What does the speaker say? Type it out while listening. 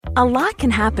A lot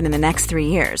can happen in the next 3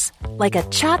 years. Like a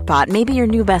chatbot may be your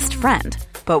new best friend.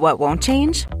 But what won't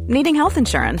change? Needing health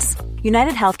insurance.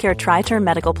 United Healthcare Tri-Term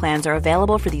Medical Plans are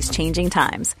available for these changing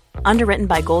times. Underwritten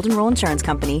by Golden Rule Insurance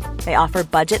Company, they offer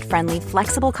budget-friendly,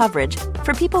 flexible coverage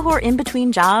for people who are in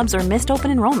between jobs or missed open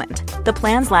enrollment. The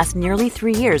plans last nearly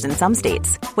 3 years in some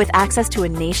states, with access to a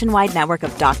nationwide network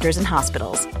of doctors and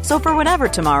hospitals. So for whatever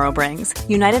tomorrow brings,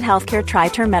 United Healthcare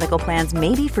Tri-Term Medical Plans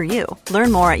may be for you.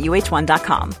 Learn more at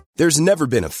uh1.com. There's never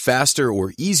been a faster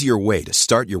or easier way to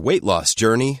start your weight loss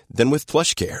journey than with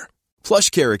PlushCare.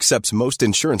 PlushCare accepts most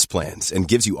insurance plans and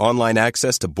gives you online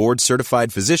access to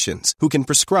board-certified physicians who can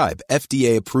prescribe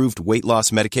FDA-approved weight loss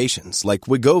medications like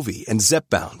Wegovy and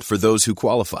Zepbound for those who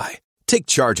qualify. Take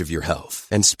charge of your health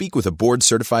and speak with a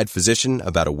board-certified physician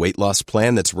about a weight loss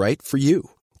plan that's right for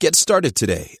you. Get started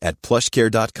today at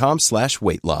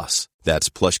plushcare.com/weight loss. That's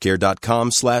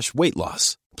plushcare.com/weight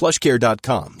loss.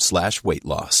 plushcare.com/weight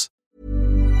loss.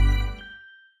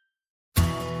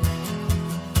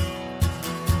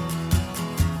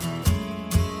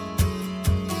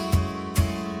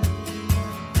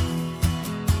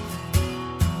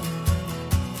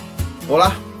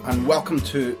 Hola, and welcome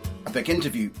to a big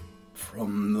interview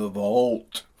from the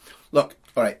vault. Look,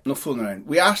 alright, no fooling around.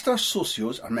 We asked our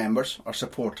socios, our members, our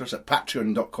supporters at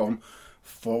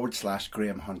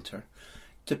patreon.com/Graham Hunter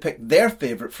to pick their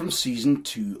favourite from season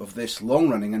 2 of this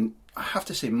long-running and, I have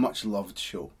to say, much-loved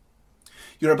show.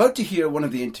 You're about to hear one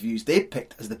of the interviews they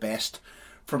picked as the best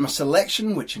from a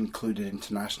selection which included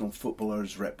international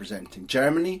footballers representing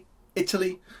Germany,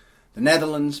 Italy, the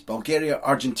Netherlands, Bulgaria,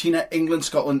 Argentina, England,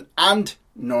 Scotland and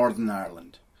Northern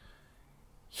Ireland.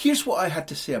 Here's what I had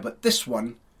to say about this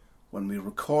one when we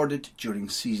recorded during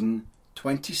season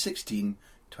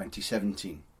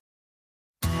 2016-2017.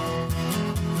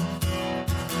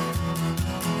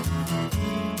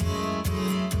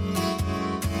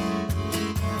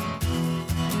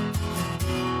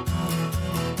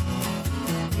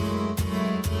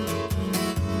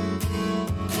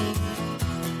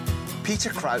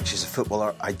 Peter Crouch is a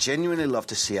footballer I genuinely love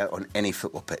to see out on any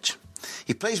football pitch.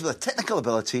 He plays with a technical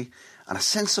ability and a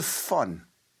sense of fun,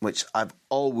 which I've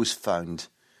always found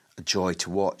a joy to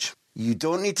watch. You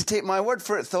don't need to take my word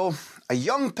for it though. A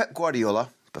young Pep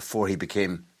Guardiola, before he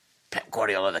became Pep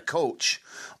Guardiola the coach,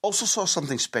 also saw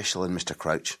something special in Mr.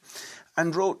 Crouch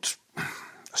and wrote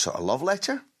a sort of love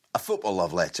letter, a football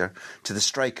love letter, to the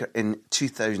striker in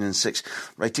 2006,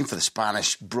 writing for the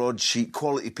Spanish broadsheet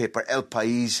quality paper El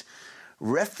País,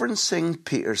 referencing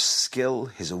Peter's skill,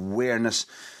 his awareness,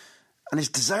 and his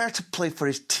desire to play for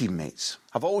his teammates.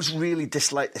 I've always really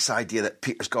disliked this idea that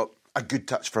Peter's got a good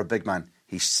touch for a big man.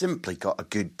 He's simply got a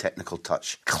good technical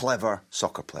touch. Clever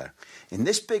soccer player. In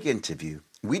this big interview,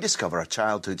 we discover a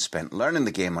childhood spent learning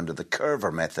the game under the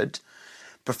Curver method,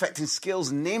 perfecting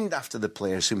skills named after the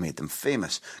players who made them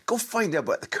famous. Go find out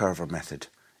about the Curver method.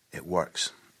 It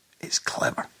works. It's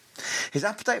clever. His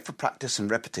appetite for practice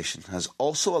and repetition has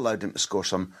also allowed him to score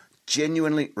some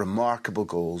genuinely remarkable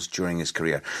goals during his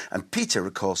career, and Peter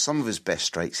recalls some of his best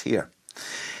strikes here.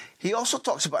 He also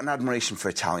talks about an admiration for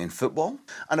Italian football,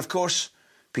 and of course,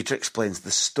 Peter explains the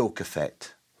Stoke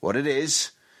effect, what it is,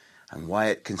 and why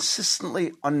it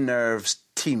consistently unnerves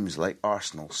teams like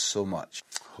Arsenal so much.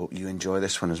 Hope you enjoy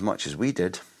this one as much as we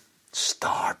did.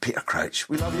 Star Peter Crouch,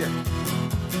 we love you.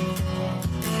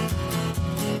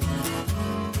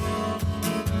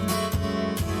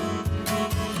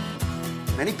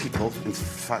 Many people, in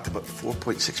fact about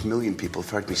 4.6 million people, have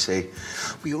heard me say,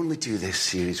 we only do this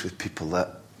series with people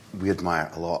that we admire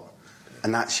a lot,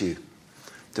 and that's you.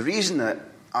 The reason that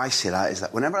I say that is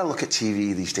that whenever I look at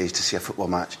TV these days to see a football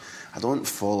match, I don't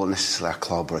follow necessarily a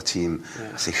club or a team.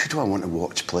 Yeah. I say, who do I want to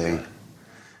watch playing? Yeah.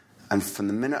 And from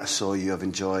the minute I saw you, I've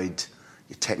enjoyed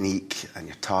your technique and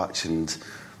your touch, and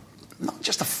not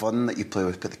just the fun that you play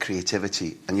with, but the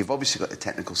creativity. And you've obviously got the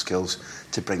technical skills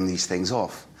to bring these things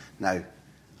off. Now,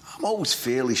 I'm always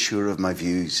fairly sure of my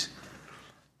views.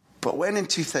 But when in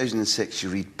 2006 you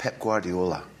read Pep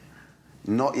Guardiola,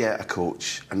 not yet a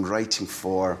coach, and writing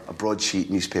for a broadsheet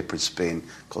newspaper in Spain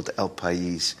called El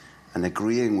País, and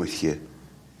agreeing with you,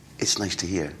 it's nice to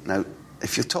hear. Now,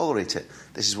 if you'll tolerate it,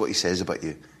 this is what he says about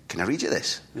you. Can I read you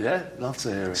this? Yeah, love to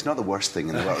hear it. It's not the worst thing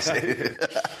in the world.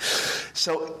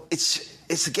 So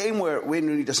it's a game where Wayne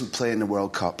Rooney doesn't play in the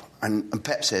World Cup, and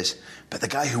Pep says, but the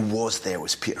guy who was there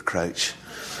was Peter Crouch.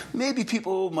 Maybe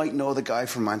people might know the guy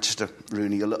from Manchester,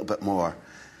 Rooney, a little bit more.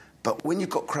 But when you've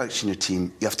got Crouch in your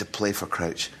team, you have to play for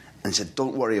Crouch. And he said,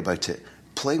 don't worry about it.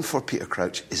 playing for Peter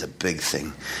Crouch is a big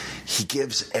thing. He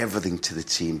gives everything to the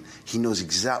team. He knows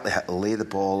exactly how to lay the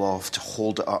ball off, to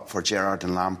hold it up for Gerrard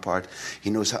and Lampard. He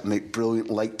knows how to make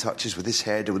brilliant light touches with his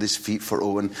head or with his feet for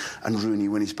Owen and Rooney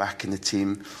when he's back in the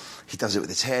team. He does it with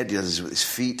his head, he does it with his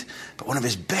feet. But one of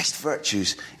his best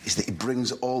virtues is that he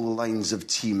brings all the lines of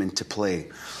team into play.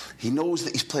 He knows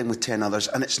that he's playing with 10 others,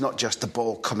 and it's not just the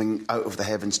ball coming out of the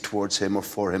heavens towards him or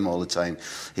for him all the time.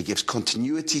 He gives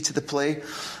continuity to the play,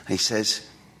 and he says,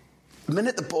 the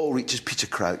minute the ball reaches Peter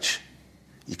Crouch,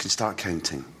 you can start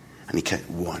counting. And he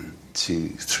counted 1, 2,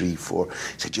 3, 4.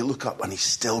 He said, you look up and he's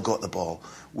still got the ball,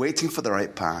 waiting for the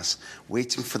right pass,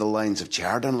 waiting for the lines of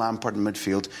Gerrard and Lampard in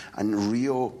midfield, and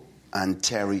Rio and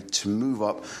Terry to move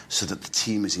up so that the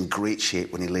team is in great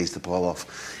shape when he lays the ball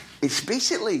off. It's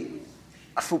basically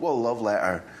a football love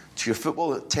letter to your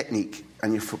football technique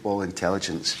and your football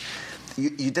intelligence.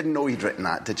 You didn't know he'd written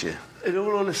that, did you? In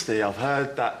all honesty, I've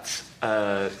heard that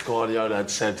Guardiola had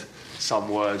said some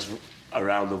words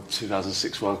around the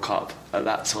 2006 World Cup at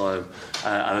that time,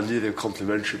 and I knew they were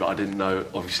complimentary, but I didn't know,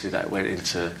 obviously, that it went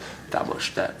into that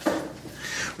much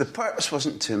depth. The purpose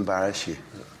wasn't to embarrass you.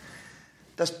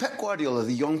 Does Pep Guardiola,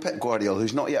 the young Pep Guardiola,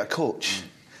 who's not yet a coach,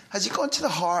 has he gone to the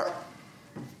heart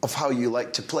of how you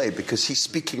like to play? Because he's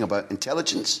speaking about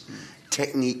intelligence,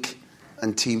 technique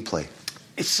and team play.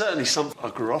 It's certainly something I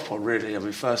grew up on, really. I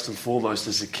mean, first and foremost,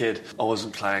 as a kid, I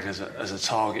wasn't playing as a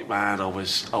target man. I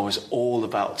was all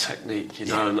about technique, you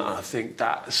know, and I think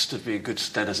that stood me in good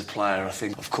stead as a player. I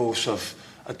think, of course, I've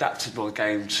adapted my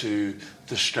game to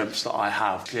the strengths that I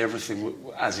have. Everything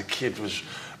as a kid was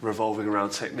revolving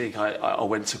around technique. I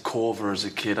went to Corver as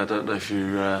a kid. I don't know if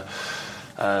you're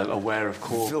aware of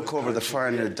Corver. Phil Corver, the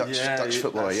foreigner Dutch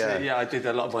footballer, Yeah, I did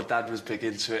a lot. My dad was big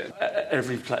into it.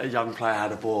 Every young player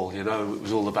had a ball, you know. It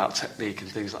was all about technique and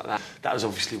things like that. That was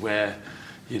obviously where,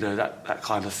 you know, that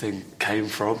kind of thing came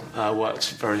from. I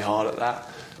worked very hard at that.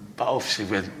 But obviously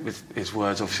with his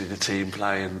words, obviously the team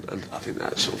play, and I think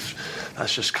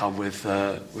that's just come with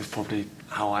probably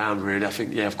how I am, really. I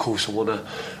think, of course I want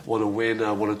to win.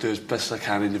 I want to do as best I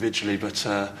can individually, but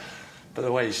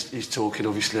the way he's talking,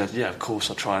 obviously, of course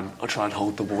I try and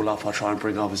hold the ball up. I try and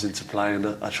bring others into play, and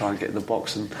I try and get in the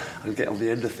box and get on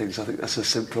the end of things. I think that's a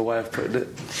simpler way of putting it.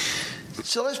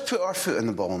 So let's put our foot in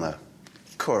the ball now.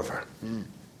 Corver,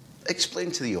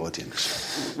 explain to the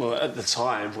audience. Well, at the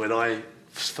time when I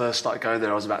first started going there,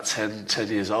 I was about 10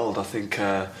 years old. I think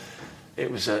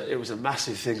it was a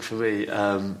massive thing for me,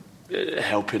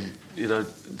 helping, you know,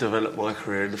 develop my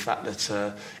career, and the fact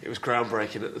that it was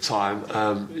groundbreaking at the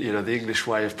time. You know, the English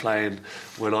way of playing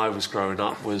when I was growing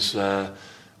up was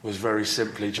very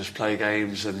simply just play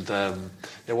games, and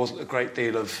there wasn't a great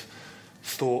deal of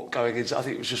thought going into it. I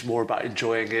think it was just more about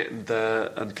enjoying it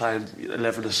and playing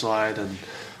 11-a-side,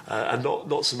 and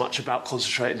not so much about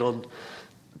concentrating on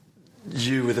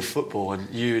you with the football and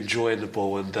you enjoying the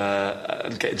ball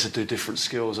and getting to do different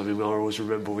skills. I mean, I always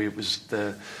remember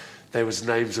there was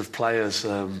names of players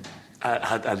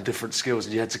had different skills,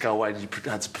 and you had to go away and you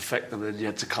had to perfect them, and you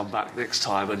had to come back next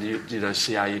time and you know,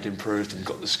 see how you'd improved and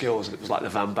got the skills. And it was like the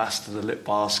Van Basten, the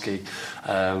Lipbarski.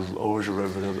 I always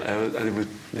remember them.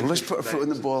 Well, let's put a foot in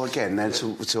the ball again then.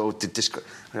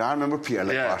 I remember Peter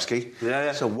Lipbarski.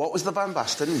 Yeah. So what was the Van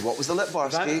Basten? What was the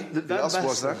Lipbarski? What else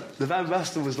was there? The Van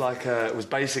Basten was was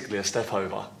basically a step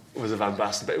over. Was a Van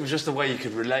Basten, but it was just the way you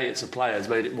could relate it to players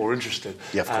made it more interesting.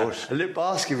 Yeah, of course. And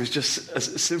Lipbarski was just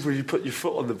as simple as you put your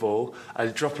foot on the ball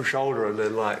and drop a shoulder and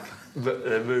then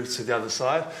move to the other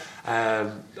side.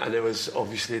 And there was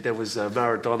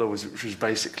Maradona, which was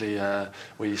basically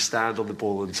where you stand on the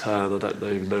ball and turn. I don't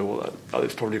even know what that.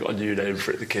 It's probably got a new name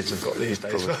for it. The kids have got these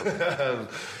days.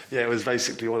 It was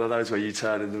basically one of those where you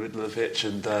turn in the middle of the pitch.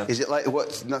 And is it like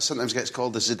what sometimes gets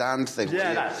called the Zidane thing?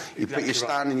 Yeah, you put your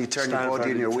stand and you turn your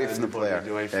body and you're away from the player.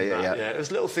 Yeah. It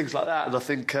was little things like that, and I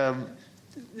think that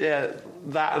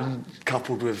and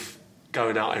coupled with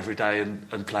going out every day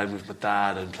and playing with my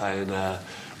dad and playing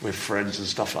with friends and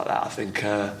stuff like that, I think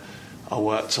I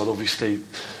worked on, obviously,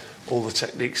 all the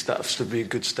techniques that have stood me in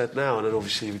good stead now, and then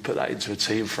obviously we put that into a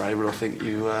team frame, and I think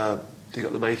you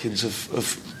got the makings of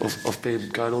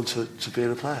going on to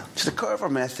being a player. So the Corver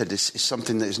method is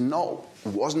something that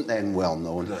wasn't then well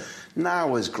known. No.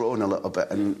 Now has grown a little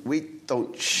bit, and we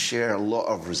don't share a lot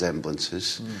of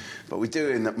resemblances, but we do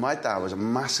in that my dad was a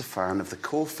massive fan of the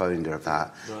co-founder of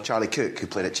that, right. Charlie Cook, who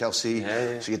played at Chelsea.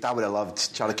 Yeah. So your dad would have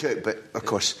loved Charlie Cook, but of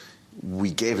course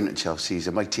we gave him to Chelsea. He's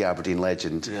a mighty Aberdeen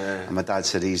legend, and my dad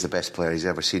said he's the best player he's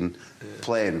ever seen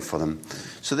playing for them.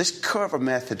 So this Corver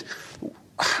method,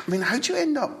 I mean, how do you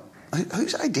end up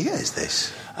Whose idea is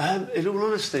this? In all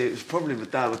honesty, it was probably my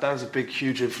dad. My dad's a big,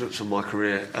 huge influence on my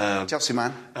career. Chelsea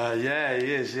man? Yeah,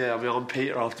 he is, yeah. I mean, I'm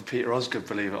Peter after Peter Osgood,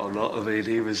 believe it or not. I mean,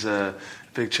 he was a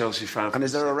big Chelsea fan. And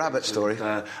is there a rabbit story?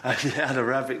 Yeah, I had a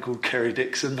rabbit called Kerry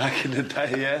Dixon back in the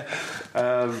day,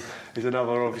 yeah. He's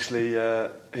another, obviously,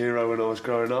 hero when I was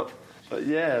growing up. But,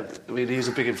 yeah, I mean, he was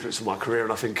a big influence on my career,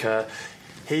 and I think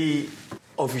he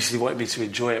obviously wanted me to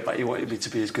enjoy it, but he wanted me to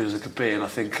be as good as I could be. And I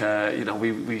think,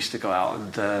 we used to go out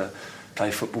and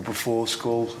play football before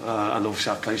school, and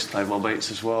obviously I used to play with my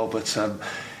mates as well. But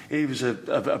he was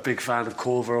a big fan of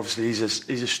Corver. Obviously, he's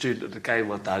a student of the game,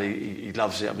 my dad. He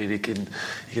loves it. I mean, he can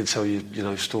tell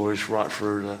you, stories right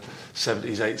through the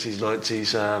 70s, 80s,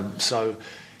 90s. So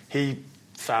he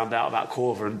found out about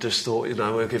Corver and just thought,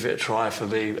 we'll give it a try for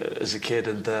me as a kid,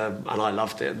 and I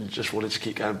loved it and just wanted to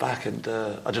keep going back, and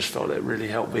I just felt it really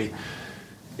helped me,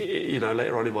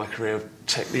 later on in my career,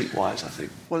 technique-wise, I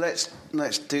think. Well,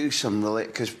 let's do some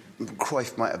because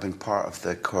Cruyff might have been part of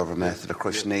the Corver method, or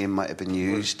Cruyff's name might have been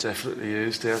used. Definitely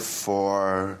used, yeah.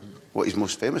 For what he's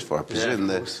most famous for, I presume,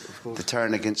 of course. The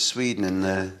turn against Sweden in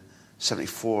the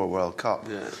 74 World Cup.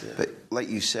 Yeah. But like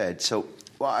you said, so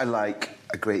what I like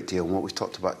a great deal, and what we've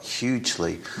talked about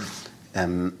hugely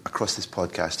across this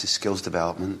podcast, is skills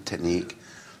development, technique.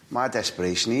 My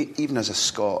desperation, even as a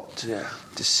Scot,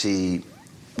 to see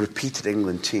repeated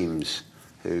England teams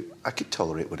who I could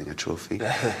tolerate winning a trophy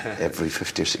every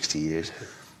 50 or 60 years,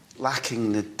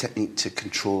 lacking the technique to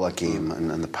control a game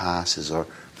and the passes, or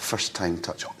first time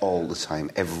touch all the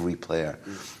time, every player.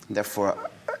 And therefore,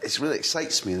 it really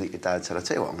excites me that your dad said, I'll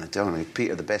tell you what I'm going to do. I'm going to give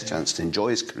Peter the best chance to enjoy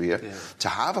his career, to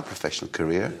have a professional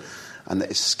career, and that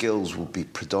his skills will be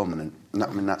predominant.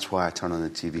 And that's why I turn on the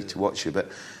TV to watch you.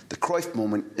 But the Cruyff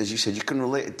moment, as you said, you can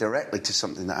relate it directly to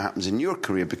something that happens in your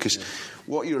career, because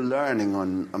what you're learning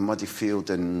on a muddy field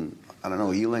in, I don't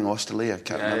know, Ealing, Austerley, I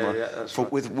can't remember. Yeah, that's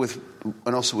right.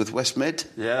 And also with West Mid.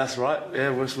 Yeah, that's right. Yeah,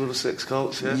 West Middlesex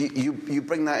Colts, yeah. You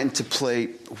bring that into play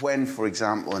when, for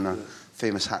example, in a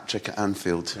famous hat-trick at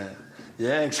Anfield.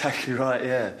 Yeah, exactly right,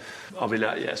 yeah. I mean,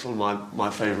 it's one of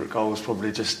my favourite goals,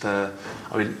 probably just,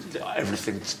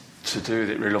 everything to do with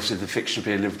it, really. Obviously, the fixture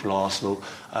being Liverpool-Arsenal,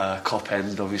 Cop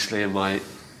End, obviously, and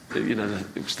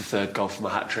it was the third goal for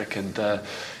my hat-trick, and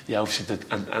obviously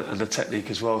and the technique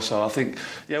as well. So I think,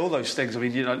 all those things. I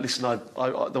mean, listen, I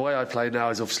the way I play now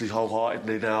is obviously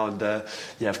wholeheartedly now, and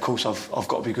of course I've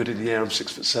got to be good in the air. I'm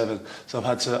 6'7", so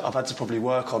I've had to probably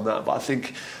work on that. But I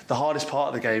think the hardest part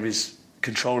of the game is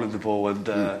controlling the ball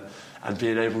and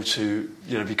being able to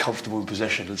be comfortable in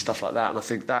possession and stuff like that. And I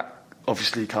think that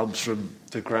obviously comes from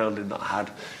the grounding that I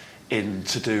had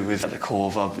to do with the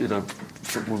Corver,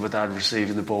 with my dad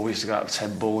receiving the ball. We used to go out with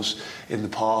 10 balls in the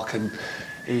park, and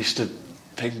he used to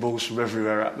ping balls from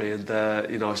everywhere at me, and I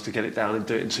used to get it down and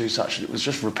do it in two touch, and it was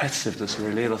just repetitiveness,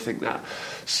 really, and I think that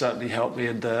certainly helped me.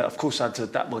 And of course I had to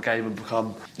adapt my game and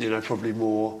become probably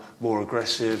more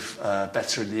aggressive,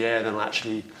 better in the air than I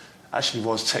actually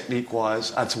was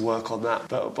technique-wise. I had to work on that,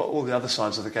 but all the other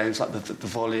sides of the games, like the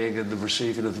volleying and the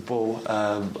receiving of the ball,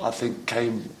 I think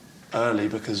came early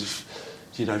because of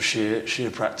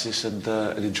sheer practice and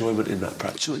enjoyment in that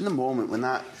practice. So in the moment when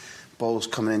that ball's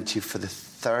coming into you for the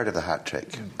third of the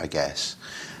hat-trick, I guess,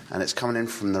 and it's coming in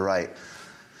from the right,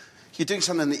 you're doing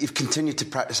something that you've continued to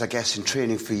practice, I guess, in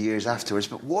training for years afterwards.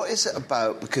 But what is it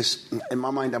about? Because in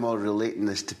my mind I'm all relating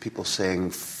this to people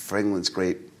saying, for England's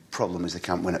great problem is they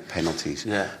can't win at penalties.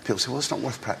 Yeah. People say, well, it's not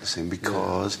worth practicing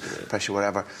because pressure,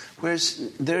 whatever.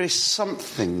 Whereas there is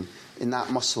something in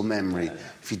that muscle memory.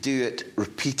 If you do it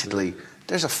repeatedly,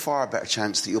 there's a far better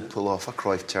chance that you'll pull off a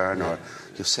Cruyff turn, or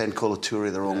you'll send Kolo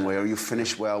Touré the wrong way, or you'll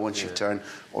finish well once you've turned,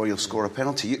 or you'll score a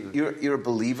penalty. You're a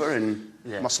believer in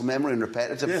muscle memory and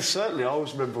repetitive. Yeah, certainly. I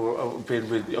always remember being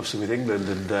with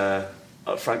England, and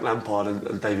Frank Lampard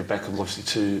and David Beckham,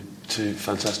 obviously two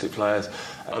fantastic players.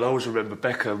 And I always remember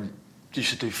Beckham used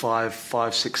to do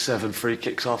 5, 6, 7 free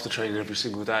kicks after training every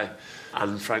single day.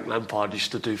 And Frank Lampard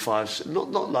used to do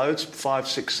not loads, 5,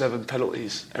 6, 7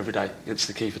 penalties every day against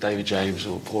the keeper, David James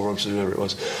or Paul Robson, whoever it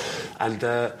was. And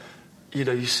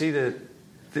you see that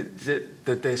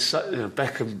there's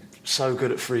Beckham so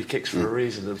good at free kicks for a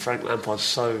reason, and Frank Lampard's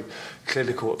so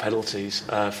clinical at penalties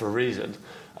for a reason.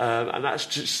 And that's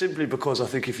just simply because I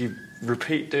think if you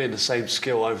repeat doing the same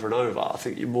skill over and over, I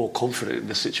think you're more confident in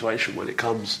the situation when it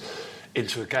comes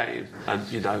into a game. And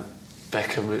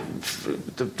Beckham,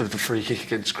 the free kick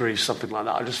against Greece, something like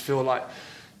that. I just feel like,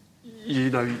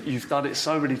 you've done it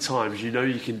so many times, you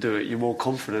can do it, you're more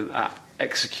confident at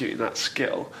executing that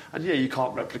skill. And you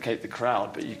can't replicate the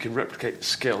crowd, but you can replicate the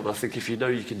skill. And I think if you know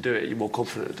you can do it, you're more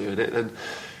confident at doing it. And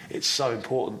it's so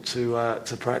important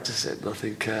to practice it. And I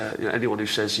think anyone who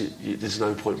says there's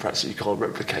no point in practice, you can't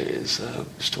replicate it, is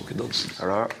just talking nonsense. All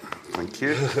right, thank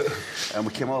you. And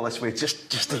we came all this way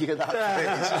just to hear that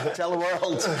phrase. Tell the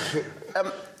world.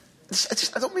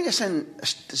 I don't mean to sound a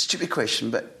stupid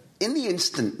question, but in the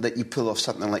instant that you pull off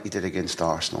something like you did against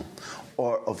Arsenal,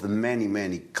 or of the many,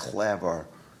 many clever,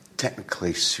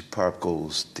 technically superb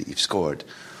goals that you've scored,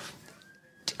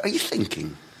 are you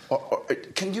thinking, or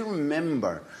can you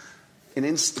remember in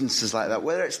instances like that,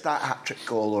 whether it's that hat-trick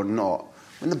goal or not,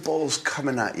 when the ball's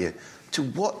coming at you, to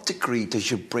what degree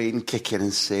does your brain kick in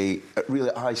and say, at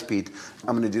really high speed,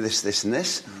 I'm going to do this, this and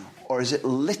this? Or is it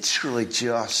literally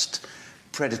just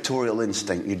predatorial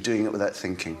instinct, you're doing it without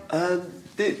thinking?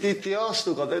 The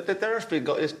Arsenal goal, there have been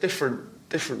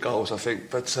different goals, I think,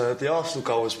 but the Arsenal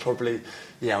goal was probably,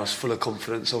 I was full of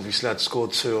confidence. Obviously, I'd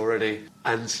scored 2 already,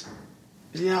 and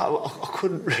I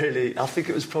couldn't really. I think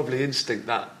it was probably instinct,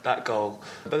 that goal.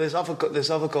 But there's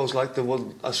other goals like the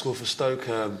one I scored for Stoke,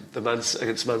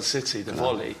 against Man City, the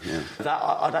volley. Yeah. That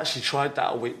I'd actually tried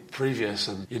that a week previous,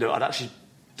 and I'd actually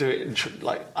do it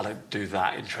I don't do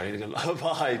that in training a lot,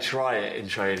 but I try it in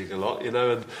training a lot,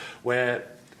 and where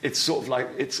it's sort of like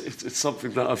it's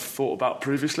something that I've thought about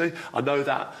previously. I know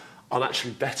that I'm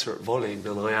actually better at volleying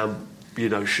than I am,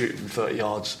 shooting 30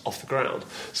 yards off the ground.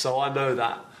 So I know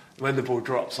that when the ball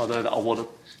drops, I know that I want to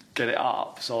get it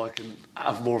up so I can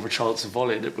have more of a chance of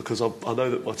volleying it, because I know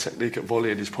that my technique at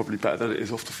volleying is probably better than it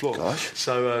is off the floor. Gosh.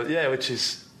 So it's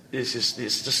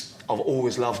just I've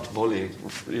always loved volleying.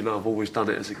 I've always done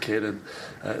it as a kid, and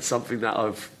it's something that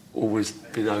I've always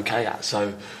been okay at.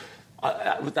 So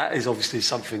that is obviously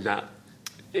something that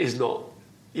is not.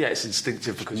 It's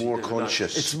instinctive because more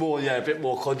conscious. It's more, a bit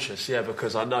more conscious,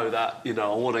 because I know that I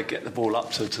want to get the ball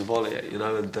up to volley it, and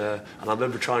I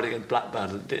remember trying it against Blackburn,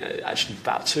 and actually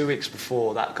about 2 weeks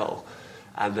before that goal,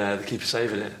 and the keeper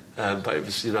saving it. But it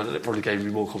was, it probably gave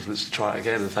me more confidence to try it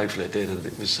again, and thankfully it did, and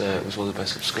it was one of the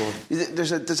best I've scored.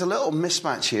 There's a little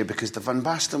mismatch here, because the Van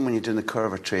Basten, when you're doing the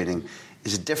curver training,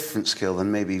 is a different skill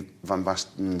than maybe Van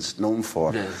Basten's known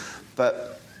for. Yeah.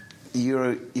 But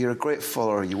you're a great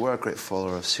follower. You were a great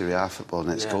follower of Serie A football in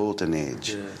its golden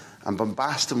age. Yeah. And Van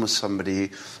Basten was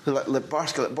somebody who, like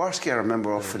Barsky, I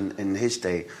remember often in his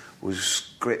day,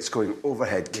 was great scoring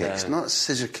overhead kicks, not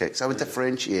scissor kicks. I would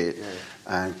differentiate. Yeah.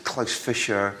 And Klaus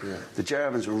Fischer, the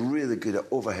Germans were really good at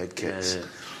overhead kicks. Yeah.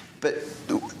 But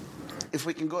if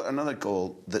we can go to another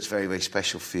goal that's very, very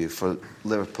special for you, for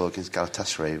Liverpool against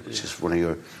Galatasaray, which is one of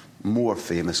your more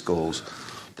famous goals,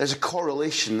 there's a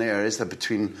correlation there, is there,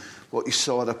 between what you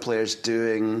saw other players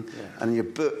doing and your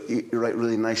book. You write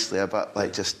really nicely about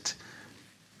just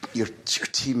your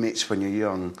teammates when you're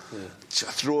young,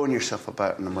 throwing yourself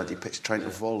about in the muddy pitch, trying to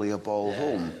volley a ball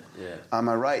home. Yeah. Am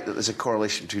I right that there's a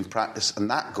correlation between practice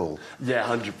and that goal? Yeah,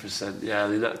 100%. Yeah, I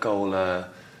mean, that goal.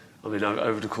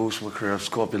 Over the course of my career,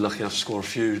 I've been lucky enough to score a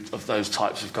few of those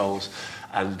types of goals,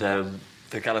 and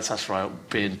the Galatasaray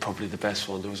being probably the best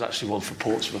one. There was actually one for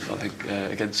Portsmouth, I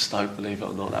think, against Stoke, believe it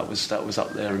or not. That was up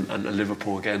there, and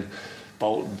Liverpool again,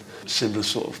 Bolton, similar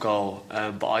sort of goal.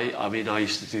 But I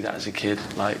used to do that as a kid.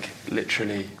 Like,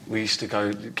 literally, we used to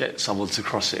go get someone to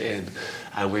cross it in,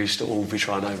 and we used to all be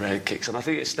trying overhead kicks. And I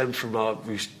think it stemmed from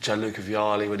Gianluca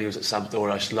Vialli when he was at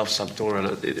Sampdoria. I used to love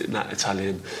Sampdoria in that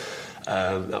Italian.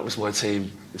 That was my team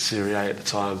in Serie A at the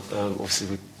time.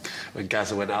 Obviously, when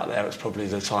Gazza went out there, it was probably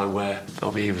the time where,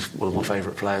 he was one of my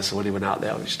favourite players, so when he went out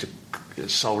there, I used to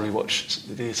solely watch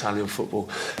the Italian football.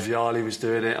 Vialli was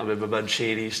doing it. I remember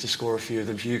Mancini used to score a few of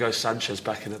them. Hugo Sanchez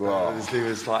back in the day. He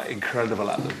was incredible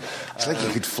at them. It's like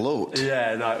he could float.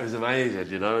 Yeah, no, it was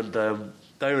amazing, and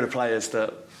they were the players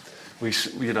that we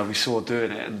saw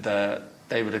doing it, and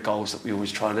they were the goals that we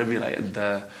always try and emulate,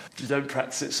 and you don't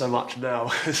practice it so much now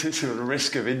because it's a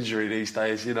risk of injury these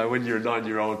days. When you're a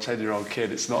 9-year-old, 10-year-old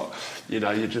kid, it's not, you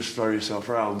just throw yourself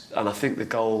around. And I think the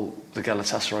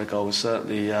Galatasaray goal was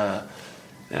certainly,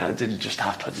 it didn't just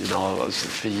happen. It was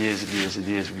for years and years and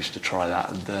years we used to try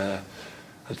that,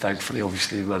 and thankfully,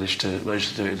 obviously, we managed to do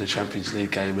it in the Champions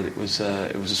League game, and it was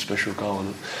a special goal,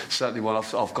 and certainly one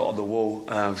I've got on the wall.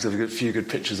 There's a few good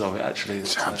pictures of it, actually.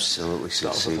 It's absolutely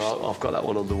sensational. I've got that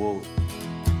one on the wall.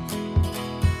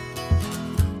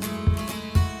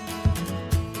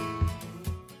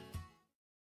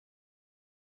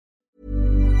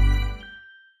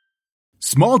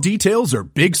 Small details are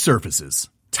big surfaces.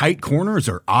 Tight corners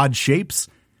are odd shapes.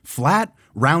 Flat,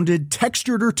 rounded,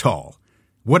 textured, or tall.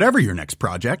 Whatever your next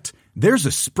project, there's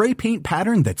a spray paint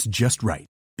pattern that's just right.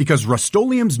 Because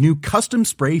Rust-Oleum's new Custom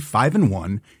Spray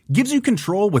 5-in-1 gives you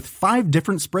control with 5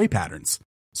 different spray patterns.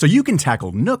 So you can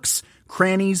tackle nooks,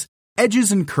 crannies,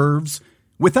 edges, and curves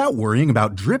without worrying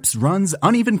about drips, runs,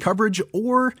 uneven coverage,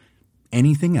 or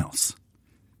anything else.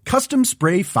 Custom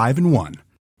Spray 5-in-1.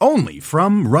 Only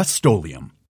from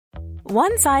Rust-Oleum.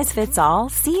 One size fits all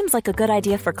seems like a good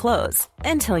idea for clothes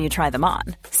until you try them on.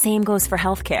 Same goes for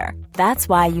healthcare. That's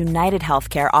why United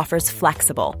Healthcare offers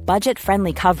flexible,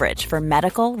 budget-friendly coverage for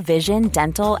medical, vision,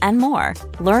 dental, and more.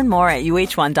 Learn more at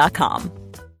uh1.com.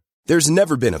 There's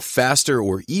never been a faster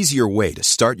or easier way to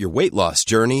start your weight loss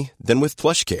journey than with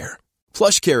PlushCare.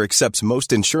 PlushCare accepts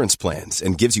most insurance plans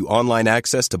and gives you online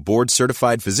access to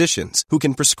board-certified physicians who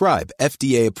can prescribe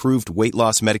FDA-approved weight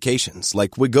loss medications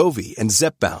like Wegovy and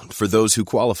Zepbound for those who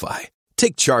qualify.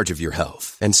 Take charge of your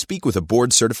health and speak with a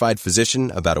board-certified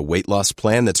physician about a weight loss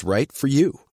plan that's right for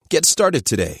you. Get started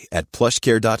today at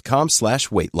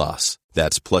plushcare.com/weight loss.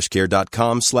 That's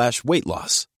plushcare.com/weight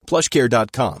loss.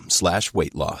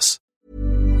 plushcare.com/weight loss.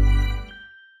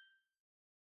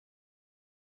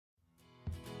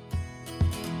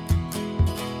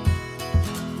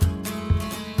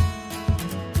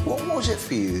 What was it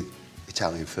for you,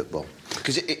 Italian football?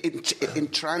 Because it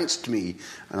entranced me,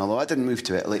 and although I didn't move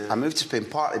to Italy, I moved to Spain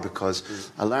partly because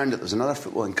I learned that there was another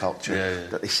footballing culture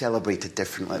that they celebrated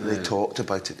differently, that they talked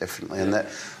about it differently, and that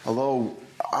although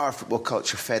our football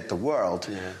culture fed the world,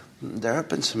 there have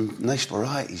been some nice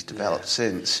varieties developed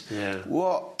since.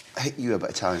 What hit you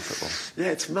about Italian football?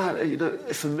 Yeah, it's mad. You know,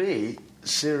 for me,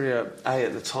 Serie A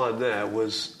at the time there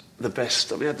was the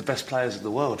best. We had the best players in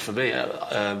the world. For me,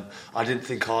 I didn't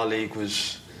think our league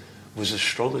was as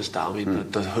strong as that. I mean,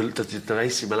 the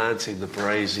AC Milan team, the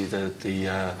Baresi,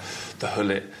 the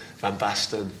Hullet, Van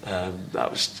Basten, that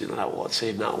was, you know, what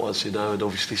team that was, you know, and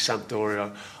obviously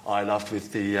Sampdoria I loved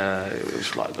with the it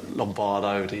was like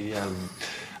Lombardo, the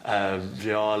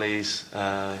Vialis,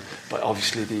 but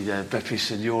obviously the Beppe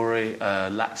Signori,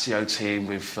 Lazio team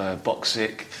with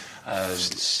Boksic,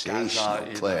 sensational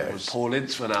players. Paul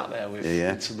Ince went out there with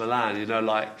Inter Milan. You know,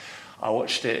 like I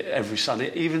watched it every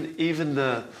Sunday. Even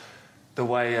the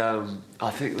way I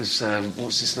think it was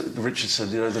what's his name?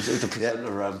 Richardson, you know, the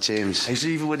presenter, James.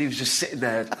 Even when he was just sitting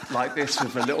there like this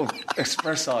with a little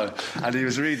espresso and he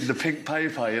was reading the pink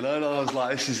paper, you know, and I was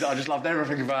like, I just loved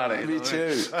everything about it. Me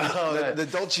too. The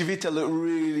Dolce Vita looked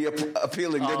really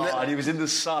appealing, didn't it? And he was in the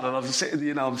sun, and I'm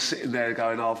sitting there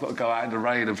going, I've got to go out in the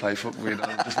rain and play football. You know,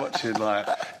 I'm just watching like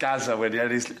Gaza when he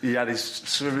had his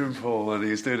swimming pool and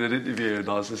he was doing an interview, and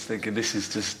I was just thinking, this is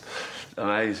just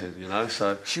amazing, you know.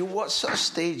 So, what sort of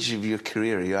stage of your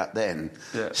career are you at then?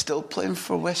 Still playing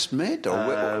for West Mid, or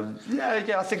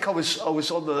I think I was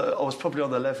probably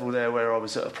on the level there where I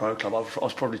was at a pro club. I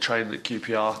was probably training at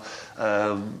QPR,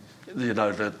 you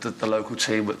know, the local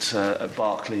team at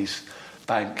Barclays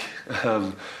Bank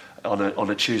on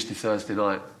a Tuesday, Thursday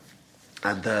night.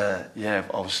 And I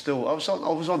was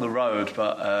on the road,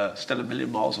 but still a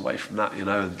million miles away from that, you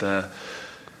know.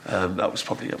 And that was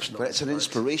probably. But it's an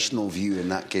inspirational view in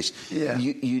that case. Yeah.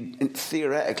 You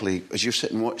theoretically, as you're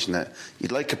sitting watching it,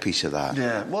 you'd like a piece of that.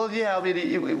 Yeah. Well, yeah. I mean,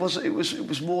 it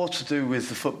was more to do with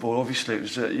the football. Obviously, it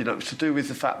was it was to do with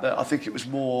the fact that I think it was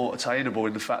more attainable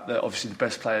in the fact that obviously the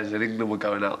best players in England were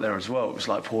going out there as well. It was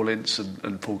like Paul Ince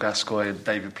and Paul Gascoigne and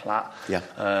David Platt. Yeah.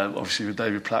 Obviously, with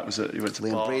David Platt he went to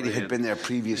Liam Brady had been there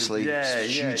previously.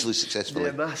 Hugely successfully.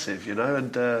 Yeah, massive. You know,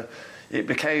 and it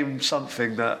became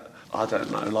something that. I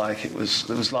don't know, like it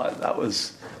was like that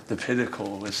was the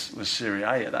pinnacle was Serie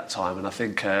A at that time, and I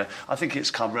think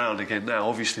it's come round again now.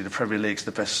 Obviously, the Premier League's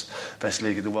the best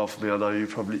league in the world for me. I know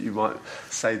you might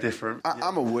say different.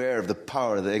 I'm aware of the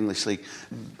power of the English league.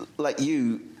 Like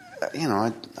you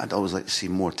know, I'd always like to see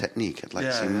more technique. I'd like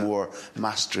to see more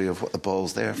mastery of what the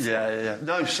ball's there for. Yeah.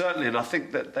 No, certainly, and I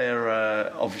think that they're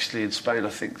obviously in Spain. I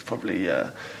think probably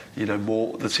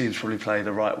more the teams probably play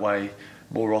the right way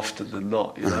more often than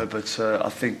not, you know. But I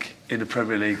think in the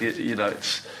Premier League,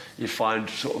 you find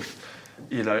sort of,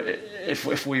 you know,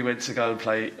 if we went to go and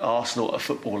play Arsenal at a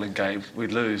footballing game,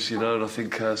 we'd lose, you know. And I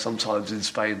think sometimes in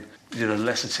Spain, you know,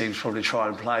 lesser teams probably try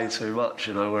and play too much,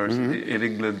 you know. Whereas in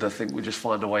England, I think we just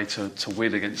find a way to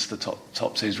win against the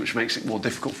top teams, which makes it more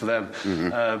difficult for them.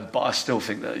 But I still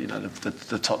think that, you know,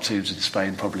 the top teams in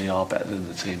Spain probably are better than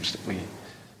the teams that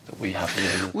we have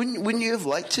here. Wouldn't you have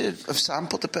liked to have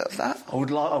sampled a bit of that? I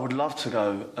would love to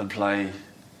go and play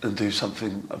and do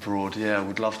something abroad. Yeah, I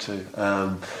would love to.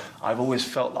 I've always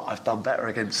felt that I've done better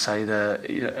against, say, the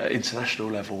international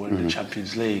level in the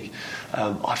Champions League.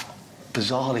 I've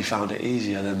bizarrely found it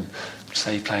easier than,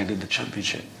 say, playing in the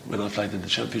Championship. When I played in the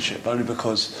Championship, only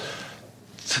because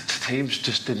teams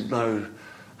just didn't know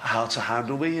how to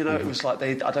handle me. You know, it was like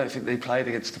I don't think they played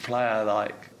against a player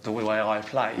like the way I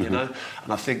play, you know.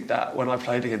 And I think that when I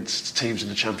played against teams in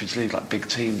the Champions League, like big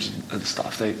teams and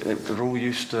stuff, they're all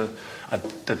used to a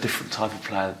different type of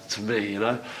player to me, you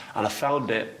know. And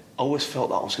I always felt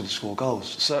that I was going to score goals,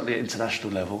 certainly at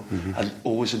international level, and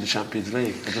always in the Champions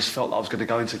League. I just felt that I was going to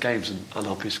go into games and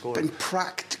I'll be scoring. But in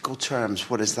practical terms,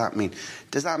 what does that mean?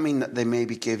 Does that mean that they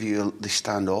maybe they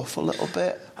stand off a little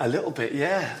bit? A little bit,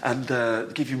 yeah, and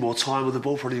give you more time on the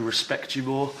ball, probably respect you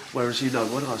more. Whereas, you know,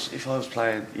 if I was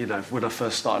playing, you know, when I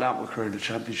first started out my career in the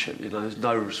Championship, you know, there's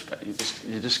no respect.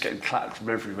 You're just getting clapped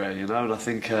from everywhere, you know. And I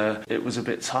think it was a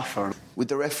bit tougher. Would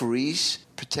the referees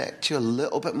protect you a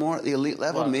little bit more at the elite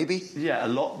level, maybe? Yeah, a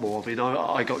lot more. I mean,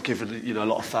 I got given, you know, a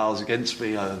lot of fouls against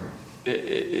me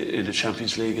in the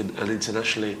Champions League and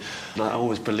internationally. And I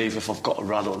always believe if I've got a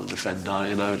run on a defender,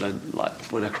 you know, then like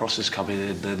when a cross is coming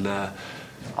in, then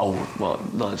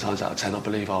 9 times out of 10 I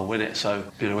believe I'll win it. So,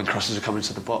 you know, when crosses are coming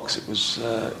to the box, it was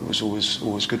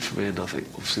always good for me. And I think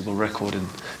obviously my record in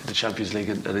the Champions League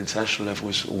and international level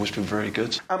has always been very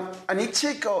good. I need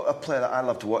to go a player that I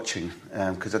loved watching,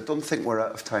 because I don't think we're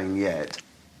out of time yet.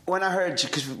 When I heard you,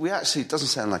 because we actually, it doesn't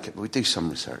sound like it, but we do some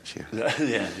research here.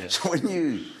 Yeah. So when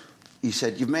you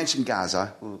said, you've mentioned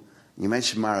Gaza, you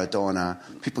mentioned Maradona,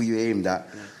 people you aimed at,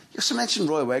 you also mentioned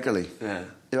Roy Wegerle. Yeah.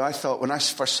 You know, I thought, when I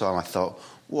first saw him, I thought,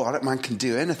 whoa, that man can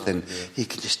do anything. Oh, yeah. He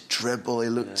could just dribble. He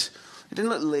didn't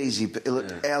look lazy, but he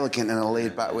looked elegant in a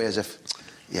laid-back way, as if,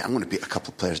 I'm going to beat a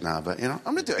couple of players now, but, you know,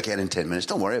 I'm going to do it again in 10 minutes.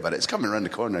 Don't worry about it. It's coming around the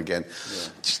corner again. Yeah.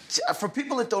 Just, for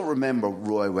people that don't remember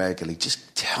Roy Wegerle,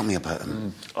 just tell me about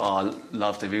him. Oh, I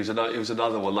loved him. He was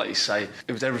another one, like you say.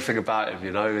 It was everything about him,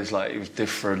 you know. It was like, he was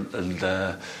different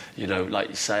and, you know, like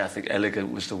you say, I think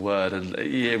elegant was the word. And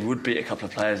he would beat a couple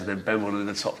of players and then bend one in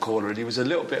the top corner. And he was a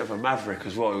little bit of a maverick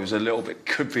as well. He was a little bit,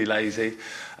 could be lazy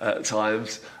at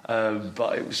times.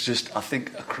 But it was just, I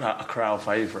think, a crowd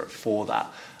favourite for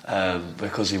that.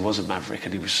 Because he was a maverick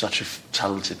and he was such a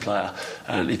talented player,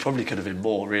 and he probably could have been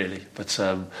more, really. But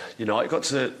you know, I got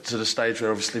to the stage where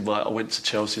obviously I went to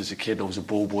Chelsea as a kid and I was a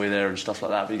ball boy there and stuff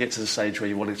like that. But you get to the stage where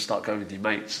you wanted to start going with your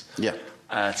mates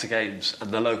to games,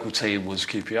 and the local team was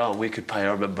QPR, and we could pay.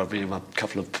 I remember being with a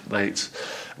couple of mates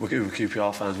who were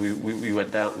QPR fans. We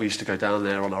went down. We used to go down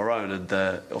there on our own, and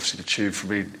obviously the tube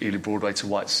from Ealing Broadway to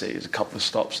White City is a couple of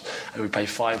stops, and we pay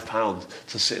 £5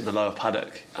 to sit in the lower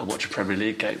paddock and watch a Premier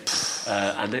League game.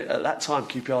 And at that time,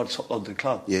 QPR had a top London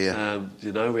club. Yeah.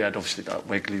 You know, we had obviously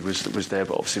Wegerle was there,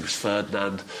 but obviously it was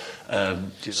Ferdinand,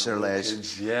 Sir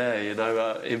Les. Yeah, you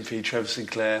know, Impey, Trevor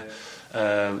Sinclair.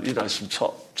 You know, some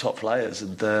top players,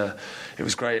 and it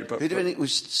was great. But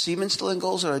was Seaman still in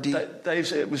goals, or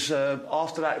Dave's? It was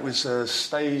after that. It was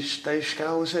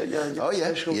Stageshcow, was it? Yeah. Oh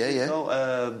yeah.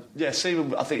 Yeah.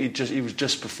 Seaman. I think he was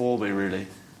just before me, really.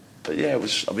 But yeah, it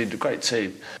was. I mean, a great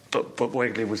team. But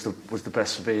Wegerle was the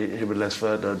best for me. Him and Les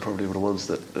Ferdinand probably were the ones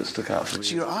that stuck out for me.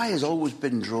 So your eye has always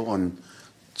been drawn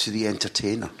to the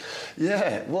entertainer. Yeah,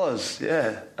 it was.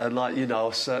 Yeah, and like, you know,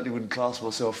 I certainly wouldn't class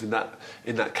myself in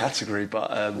that category.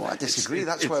 But I disagree.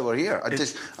 That's why we're here.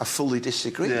 I fully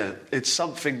disagree. Yeah, it's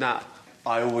something that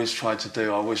I always tried to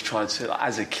do. I always tried to,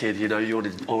 as a kid, you know,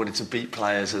 I wanted to beat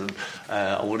players, and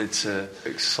I wanted to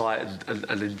excite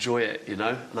and enjoy it, you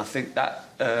know. And I think that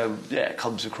it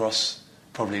comes across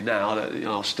probably now that, you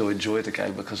know, I still enjoy the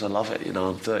game because I love it. You know,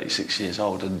 I'm 36 years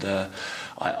old, and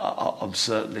I'm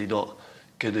certainly not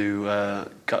going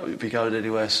to be going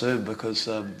anywhere soon, because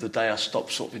the day I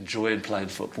stopped sort of enjoying playing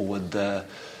football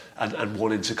and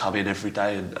wanting to come in every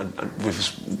day and with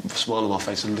a smile on my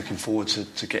face and looking forward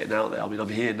to getting out there. I mean, I'm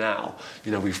here now.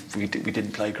 You know, we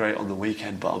didn't play great on the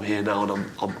weekend, but I'm here now, and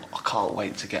I can't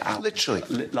wait to get out. Literally,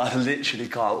 I literally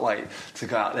can't wait to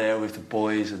go out there with the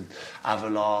boys and have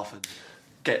a laugh and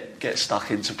get stuck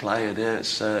into playing. Yeah,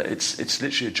 it's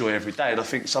literally a joy every day. And I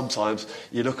think sometimes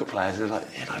you look at players and they're like,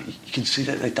 you know, you can see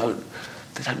that they don't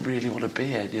really want to be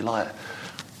here. And you're like,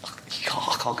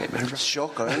 I can't get me. It's a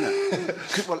shocker, isn't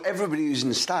it? Well, everybody who's in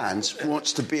the stands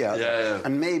wants to be out there. Yeah.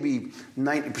 And maybe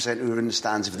 90% who are in the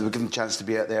stands, if they were given a chance to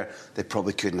be out there, they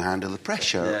probably couldn't handle the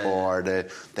pressure or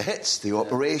the hits, the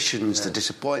operations, the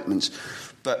disappointments.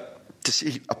 But to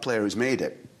see a player who's made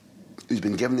it, who's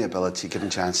been given the ability, given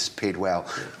chances, paid well,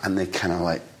 and they kind of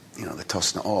like, you know, they're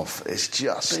tossing it off. It's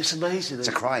just... But it's amazing. It's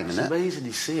a crime, isn't it? It's amazing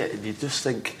you see it and you just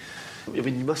think... I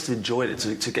mean, you must have enjoyed it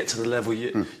to get to the level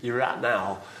you're at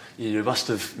now. You must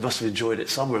have enjoyed it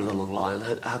somewhere along the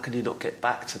line. How can you not get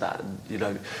back to that and, you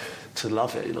know, to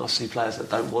love it? You know, I see players that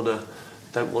don't want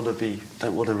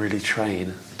to really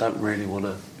train, don't really want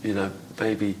to, you know,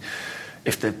 maybe...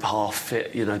 If they're half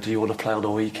fit, you know, do you want to play on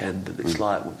a weekend? And it's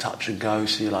like, well, touch and go,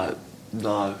 so you're like...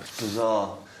 No, it's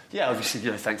bizarre. Yeah, obviously,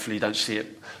 thankfully you don't see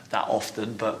it that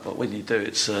often, but when you do,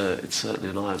 it's certainly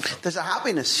an eye. There's a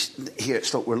happiness here at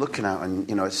Stoke we're looking at, and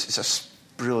it's a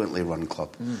brilliantly run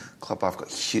club. Club I've got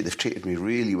huge. They've treated me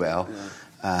really well. Yeah.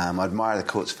 I admire the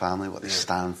Coates family, what they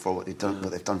stand for, what they've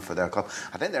done for their club.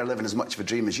 I think they're living as much of a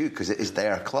dream as you, because it is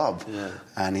their club. Yeah.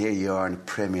 And here you are in the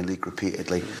Premier League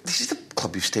repeatedly. This is the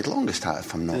club you've stayed longest at,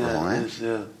 if I'm not wrong. It is,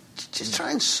 yeah. Just try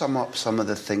and sum up some of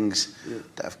the things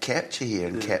that have kept you here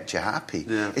and kept you happy.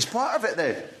 Yeah. It's part of it,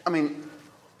 though.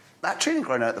 That training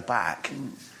ground out the back,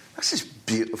 that's as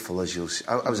beautiful as you'll see.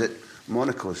 I was at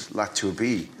Monaco's La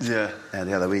Tourbie the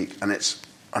other week, and it's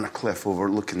on a cliff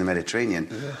overlooking the Mediterranean.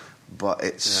 Yeah. But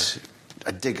it's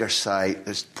a digger site.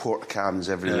 There's port cams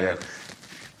everywhere. Yeah.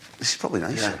 This is probably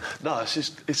nicer. Yeah. No,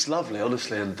 it's lovely,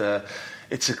 honestly, and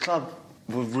it's a club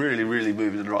we're really, really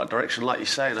moving in the right direction. Like you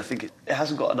say, and I think it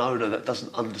hasn't got an owner that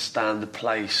doesn't understand the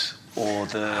place or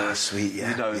the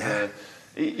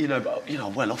a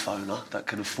well-off owner that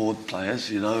can afford players,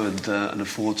 and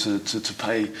afford to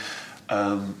pay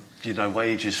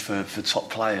wages for top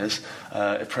players,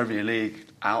 a Premier League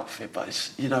outfit, but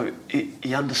it's,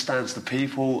 he understands the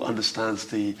people, understands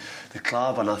the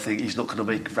club, and I think he's not going to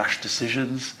make rash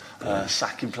decisions,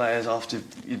 sacking players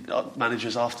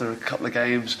managers after a couple of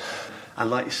games. And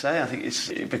like you say, I think it's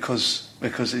because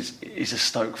he's a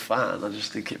Stoke fan. I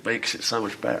just think it makes it so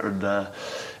much better. And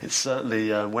it's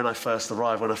certainly when I first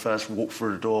arrived, when I first walked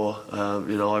through the door,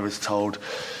 I was told,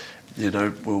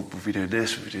 we'll be doing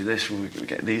this, we're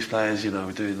getting these players,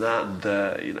 we're doing that,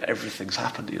 and everything's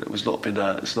happened. It's not been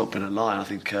a lie. I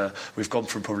think we've gone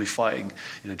from probably fighting,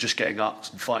 just getting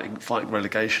up and fighting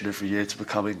relegation every year to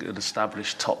becoming an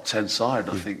established top 10 side.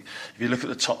 I think if you look at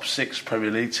the top 6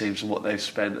 Premier League teams and what they've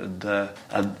spent and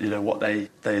what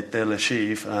they'll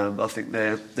achieve, I think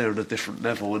they're at a different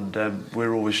level, and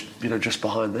we're always just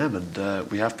behind them, and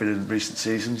we have been in recent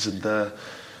seasons, and.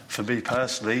 For me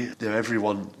personally,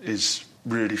 everyone is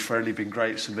really friendly, been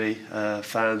great to me.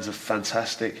 Fans are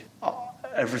fantastic.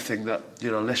 Everything that,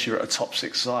 unless you're at a top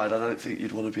 6 side, I don't think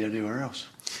you'd want to be anywhere else.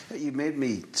 You made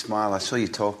me smile. I saw you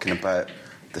talking about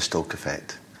the Stoke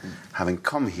effect. Having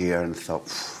come here and thought,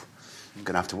 I'm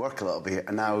going to have to work a little bit,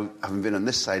 and now having been on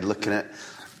this side looking at.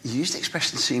 You used the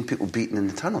expression seeing people beaten in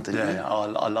the tunnel, didn't you? Yeah,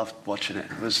 I loved watching it.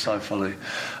 It was so funny.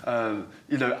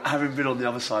 Having been on the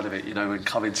other side of it, when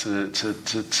coming to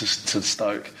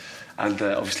Stoke, and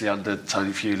obviously under Tony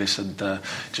Pulis, and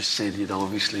just seeing,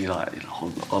 obviously,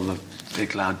 I'm a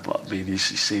big lad, but you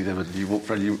see them and you walk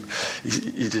around,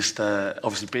 you just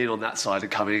obviously being on that side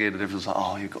and coming in, and everyone's like,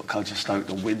 oh, you've got to come to Stoke.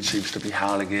 The wind seems to be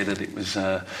howling in, and it was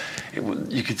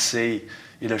you could see.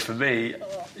 For me,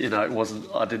 it wasn't.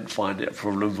 I didn't find it a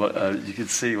problem, but you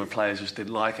could see when players just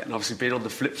didn't like it. And obviously, being on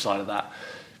the flip side of that,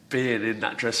 being in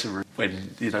that dressing room when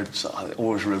I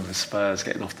always remember Spurs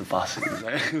getting off the bus. It was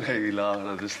very laugh, and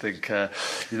I just think, they're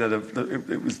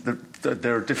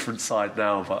a different side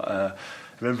now, but.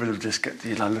 I remember them just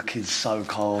looking so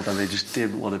cold, and they just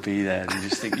didn't want to be there. And you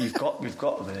just think we've got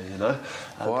them here,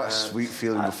 And, what a sweet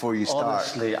feeling before you start.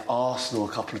 Honestly, Arsenal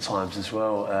a couple of times as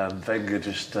well. Wenger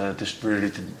just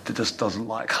really doesn't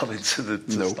like coming to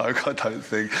the Stoke. I don't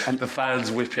think. And the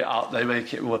fans whip it up. They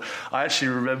make it more. I actually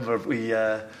remember we.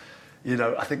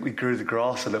 I think we grew the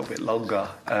grass a little bit longer.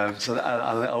 So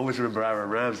I always remember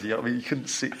Aaron Ramsey. You couldn't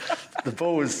see. The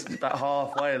ball was about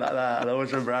halfway like that. And I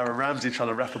always remember Aaron Ramsey trying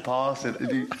to wrap a pass. And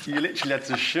you literally had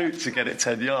to shoot to get it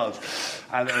 10 yards.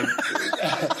 And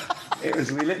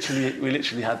we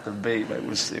literally had them beat. But it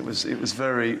was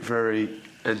very, very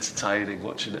entertaining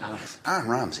watching it happen. Aaron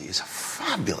Ramsey is a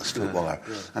fabulous footballer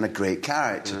and a great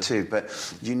character too. But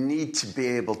you need to be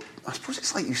able. I suppose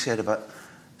it's like you said about.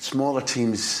 Smaller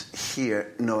teams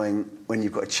here, knowing when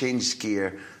you've got to change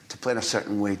gear to play in a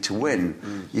certain way to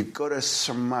win, you've got to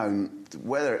surmount,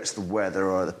 whether it's the weather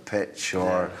or the pitch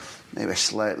or maybe a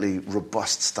slightly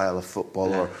robust style of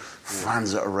football or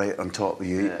fans that are right on top of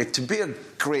you. To be a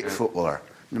great footballer,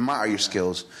 no matter your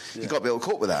skills, you've got to be able to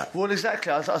cope with that. Well,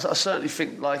 exactly. I certainly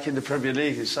think, like in the Premier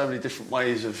League, there's so many different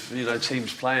ways of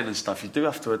teams playing and stuff. You do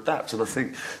have to adapt, and I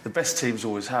think the best teams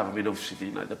always have. I mean, obviously,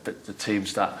 the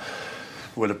teams that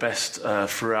were the best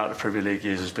throughout the Premier League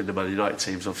years has been the Man United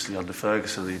teams, obviously under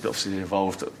Ferguson. He obviously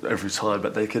evolved every time,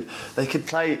 but they could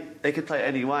play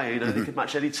any way. They could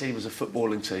match any team as a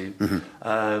footballing team.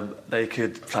 They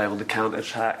could play on the counter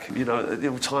attack.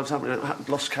 There were times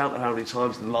lost count of how many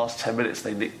times in the last 10 minutes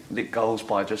they nicked goals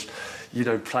by just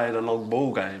playing a long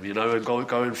ball game, and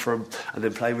going from, and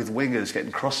then play with wingers,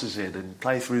 getting crosses in and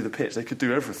play through the pitch. They could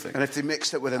do everything. And if they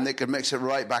mixed it with him, they could mix it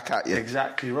right back at you.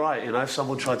 Exactly right. If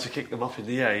someone tried to kick them up in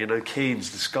the air,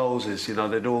 Keanes, the Scholeses,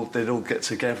 they'd all get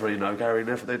together. Gary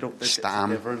Neville, they'd get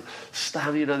together. And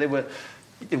Stam,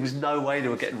 there was no way they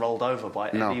were getting rolled over by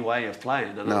any way of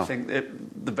playing, and I think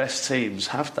the best teams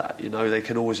have that. They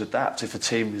can always adapt. If a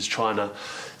team is trying to,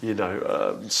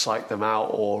 psych them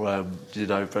out or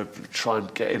try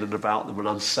and get in and about them and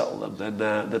unsettle them, then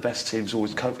the best teams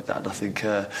always cope with that. And I think,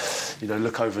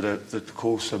 look over the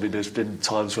course. I mean, there's been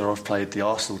times where I've played the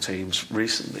Arsenal teams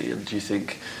recently, and you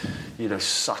think,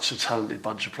 such a talented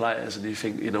bunch of players, and you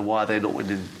think, why are they not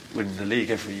winning the league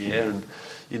every year? And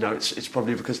it's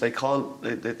probably because they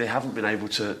they haven't been able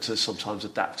to sometimes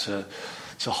adapt to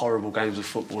horrible games of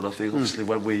football. And I think obviously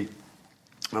when we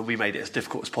made it as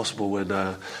difficult as possible, when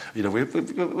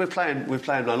we're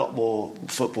playing a lot more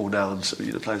football now, and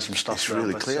playing some stuff. It's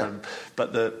really clear.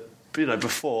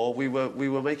 Before we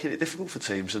were making it difficult for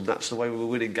teams, and that's the way we were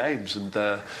winning games. And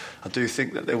I do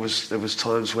think that there was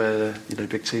times where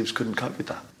big teams couldn't cope with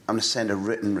that. I'm going to send a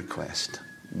written request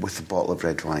with a bottle of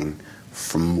red wine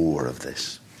for more of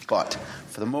this. But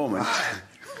for the moment,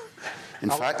 in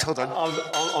fact, hold on.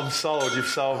 I'm sold. You've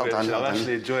sold me. I've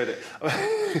actually enjoyed it.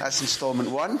 That's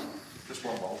instalment 1. Just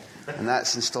one ball. And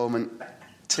that's instalment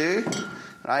 2,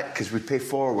 right? Because we pay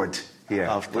forward here.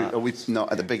 We not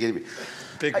at the beginning.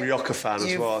 Big Rioja fan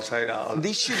as well. I'll take that.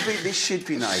 These should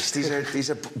be nice. These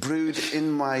are brewed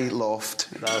in my loft.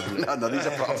 No, these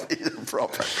are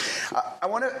proper. I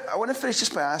want to finish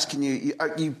just by asking you.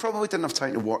 You probably didn't have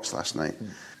time to watch last night.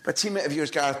 But a teammate of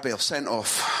yours, Gareth Bale, sent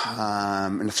off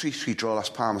in a 3-3 draw Las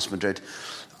Palmas, Madrid.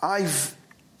 I've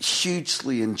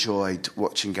hugely enjoyed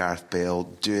watching Gareth Bale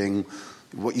doing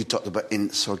what you talked about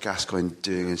Ince or Gascoigne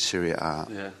doing in Serie A.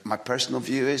 Yeah. My personal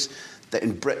view is that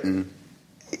in Britain,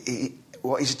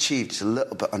 what he's achieved is a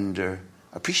little bit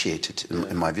underappreciated,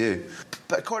 in my view.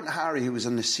 But according to Harry, who was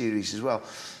in this series as well,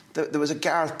 there was a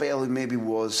Gareth Bale who maybe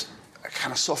was a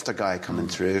kind of softer guy coming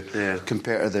through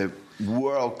compared to the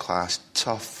world-class,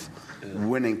 tough,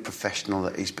 winning professional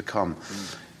that he's become.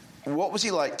 What was he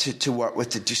like to work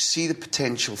with? Did you see the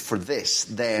potential for this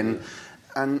then?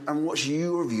 And what's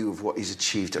your view of what he's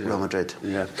achieved at Real Madrid?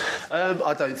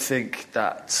 I don't think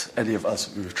that any of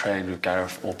us who've trained with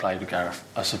Gareth or played with Gareth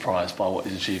are surprised by what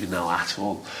he's achieving now at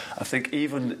all. I think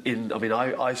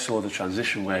I saw the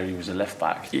transition where he was a left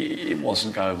back. It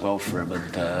wasn't going well for him,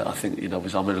 and I think there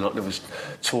was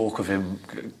talk of him.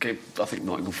 I think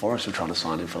Nottingham Forest were trying to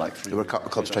sign him for like 3 There were a couple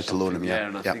of clubs trying to loan him.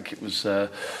 And I think it was. I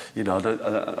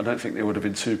don't think there would have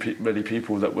been too many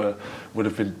people that would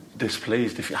have been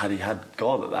displeased if he had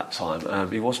gone at that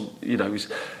time. He wasn't,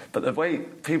 but the way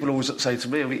people always say to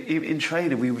me, in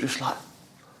training, we were just like,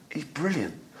 he's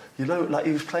brilliant. Like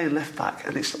he was playing left back,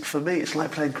 and for me, it's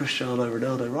like playing Cristiano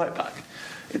Ronaldo right back.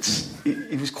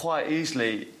 He was quite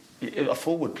easily a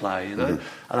forward player, and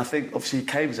I think obviously he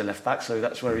came as a left back, so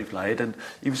that's where he played, and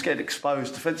he was getting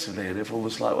exposed defensively, and everyone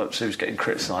was like, so he was getting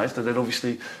criticised, and then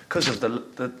obviously because of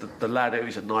the lad, he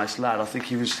was a nice lad. I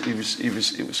think it was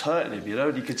hurting him,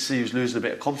 and you could see he was losing a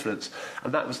bit of confidence,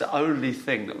 and that was the only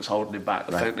thing that was holding him back.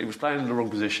 The fact that he was playing in the wrong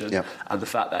position, and the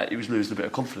fact that he was losing a bit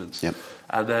of confidence,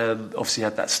 and then obviously he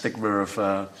had that stigma of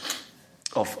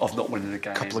not winning the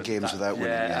game. A couple of games without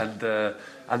winning,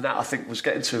 and that I think was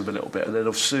getting to him a little bit. And then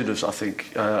as soon as I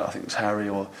think it was Harry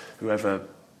or whoever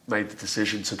made the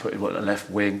decision to put him on the left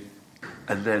wing,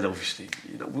 and then obviously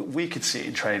we could see it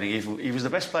in training. He was the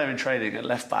best player in training at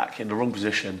left back in the wrong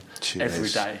position every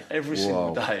day, every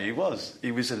single day.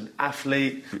 He was an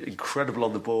athlete, incredible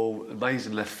on the ball,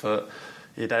 amazing left foot.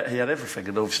 He had everything,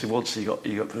 and obviously once he got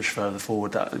pushed further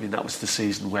forward, that was the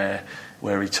season where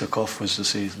he took off. Was the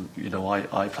season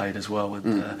I played as well,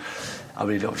 and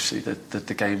obviously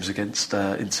the games against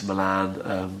Inter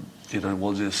Milan,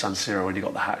 ones in San Siro when he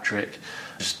got the hat trick,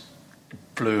 just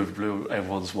blew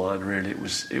everyone's mind. Really, it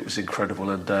was incredible,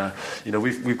 and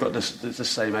we've got the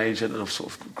same agent, and I've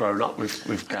sort of grown up with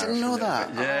Gareth. I didn't know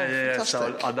that. Yeah.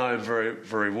 So I know him very,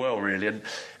 very well, really. And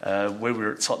when we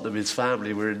were at Tottenham, his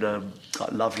family were in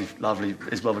lovely.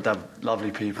 His mum and dad,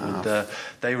 lovely people, and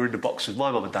they were in the box with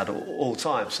my mum and dad all the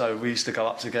time. So we used to go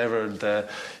up together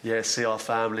and see our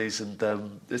families, and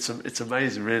it's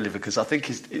amazing, really, because I think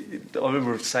I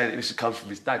remember saying it used to come from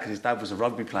his dad, because his dad was a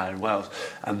rugby player in Wales,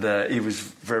 and he was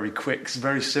very quick. It's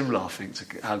very similar, I think, to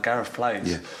how Gareth plays.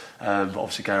 Yeah. But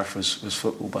obviously Gareth was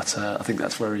football, but I think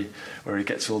that's where he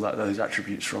gets all those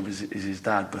attributes from is his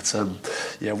dad. But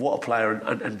what a player,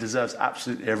 and deserves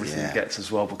absolutely everything he gets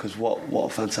as well, because what a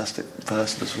fantastic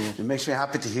person as well. It makes me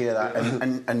happy to hear that,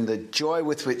 and the joy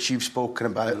with which you've spoken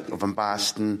about of Van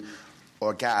Basten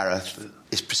or Gareth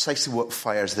is precisely what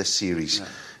fires this series. Yeah.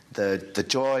 The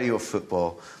joy of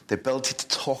football, the ability to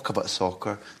talk about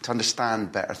soccer, to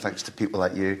understand better thanks to people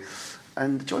like you,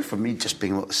 and the joy for me just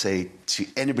being able to say to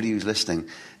anybody who's listening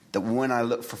that when I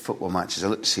look for football matches, I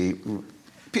look to see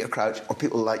Peter Crouch or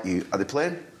people like you, are they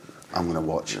playing? I'm going to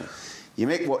watch. Yeah. You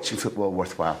make watching football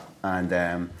worthwhile, and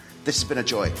this has been a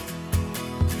joy.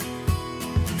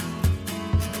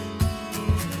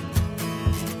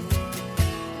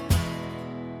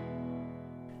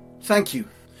 Thank you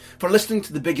for listening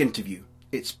to The Big Interview.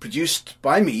 It's produced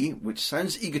by me, which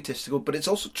sounds egotistical, but it's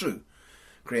also true,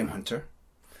 Graham Hunter,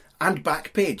 and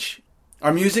Backpage.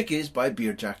 Our music is by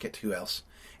Beer Jacket, who else?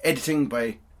 Editing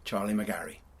by Charlie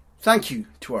McGarry. Thank you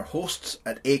to our hosts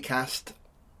at Acast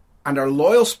and our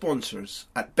loyal sponsors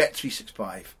at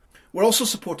Bet365. We're also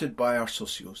supported by our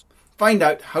socios. Find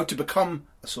out how to become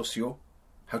a socio,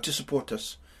 how to support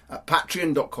us, at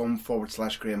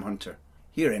patreon.com/Graham Hunter.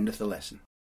 Here endeth the lesson.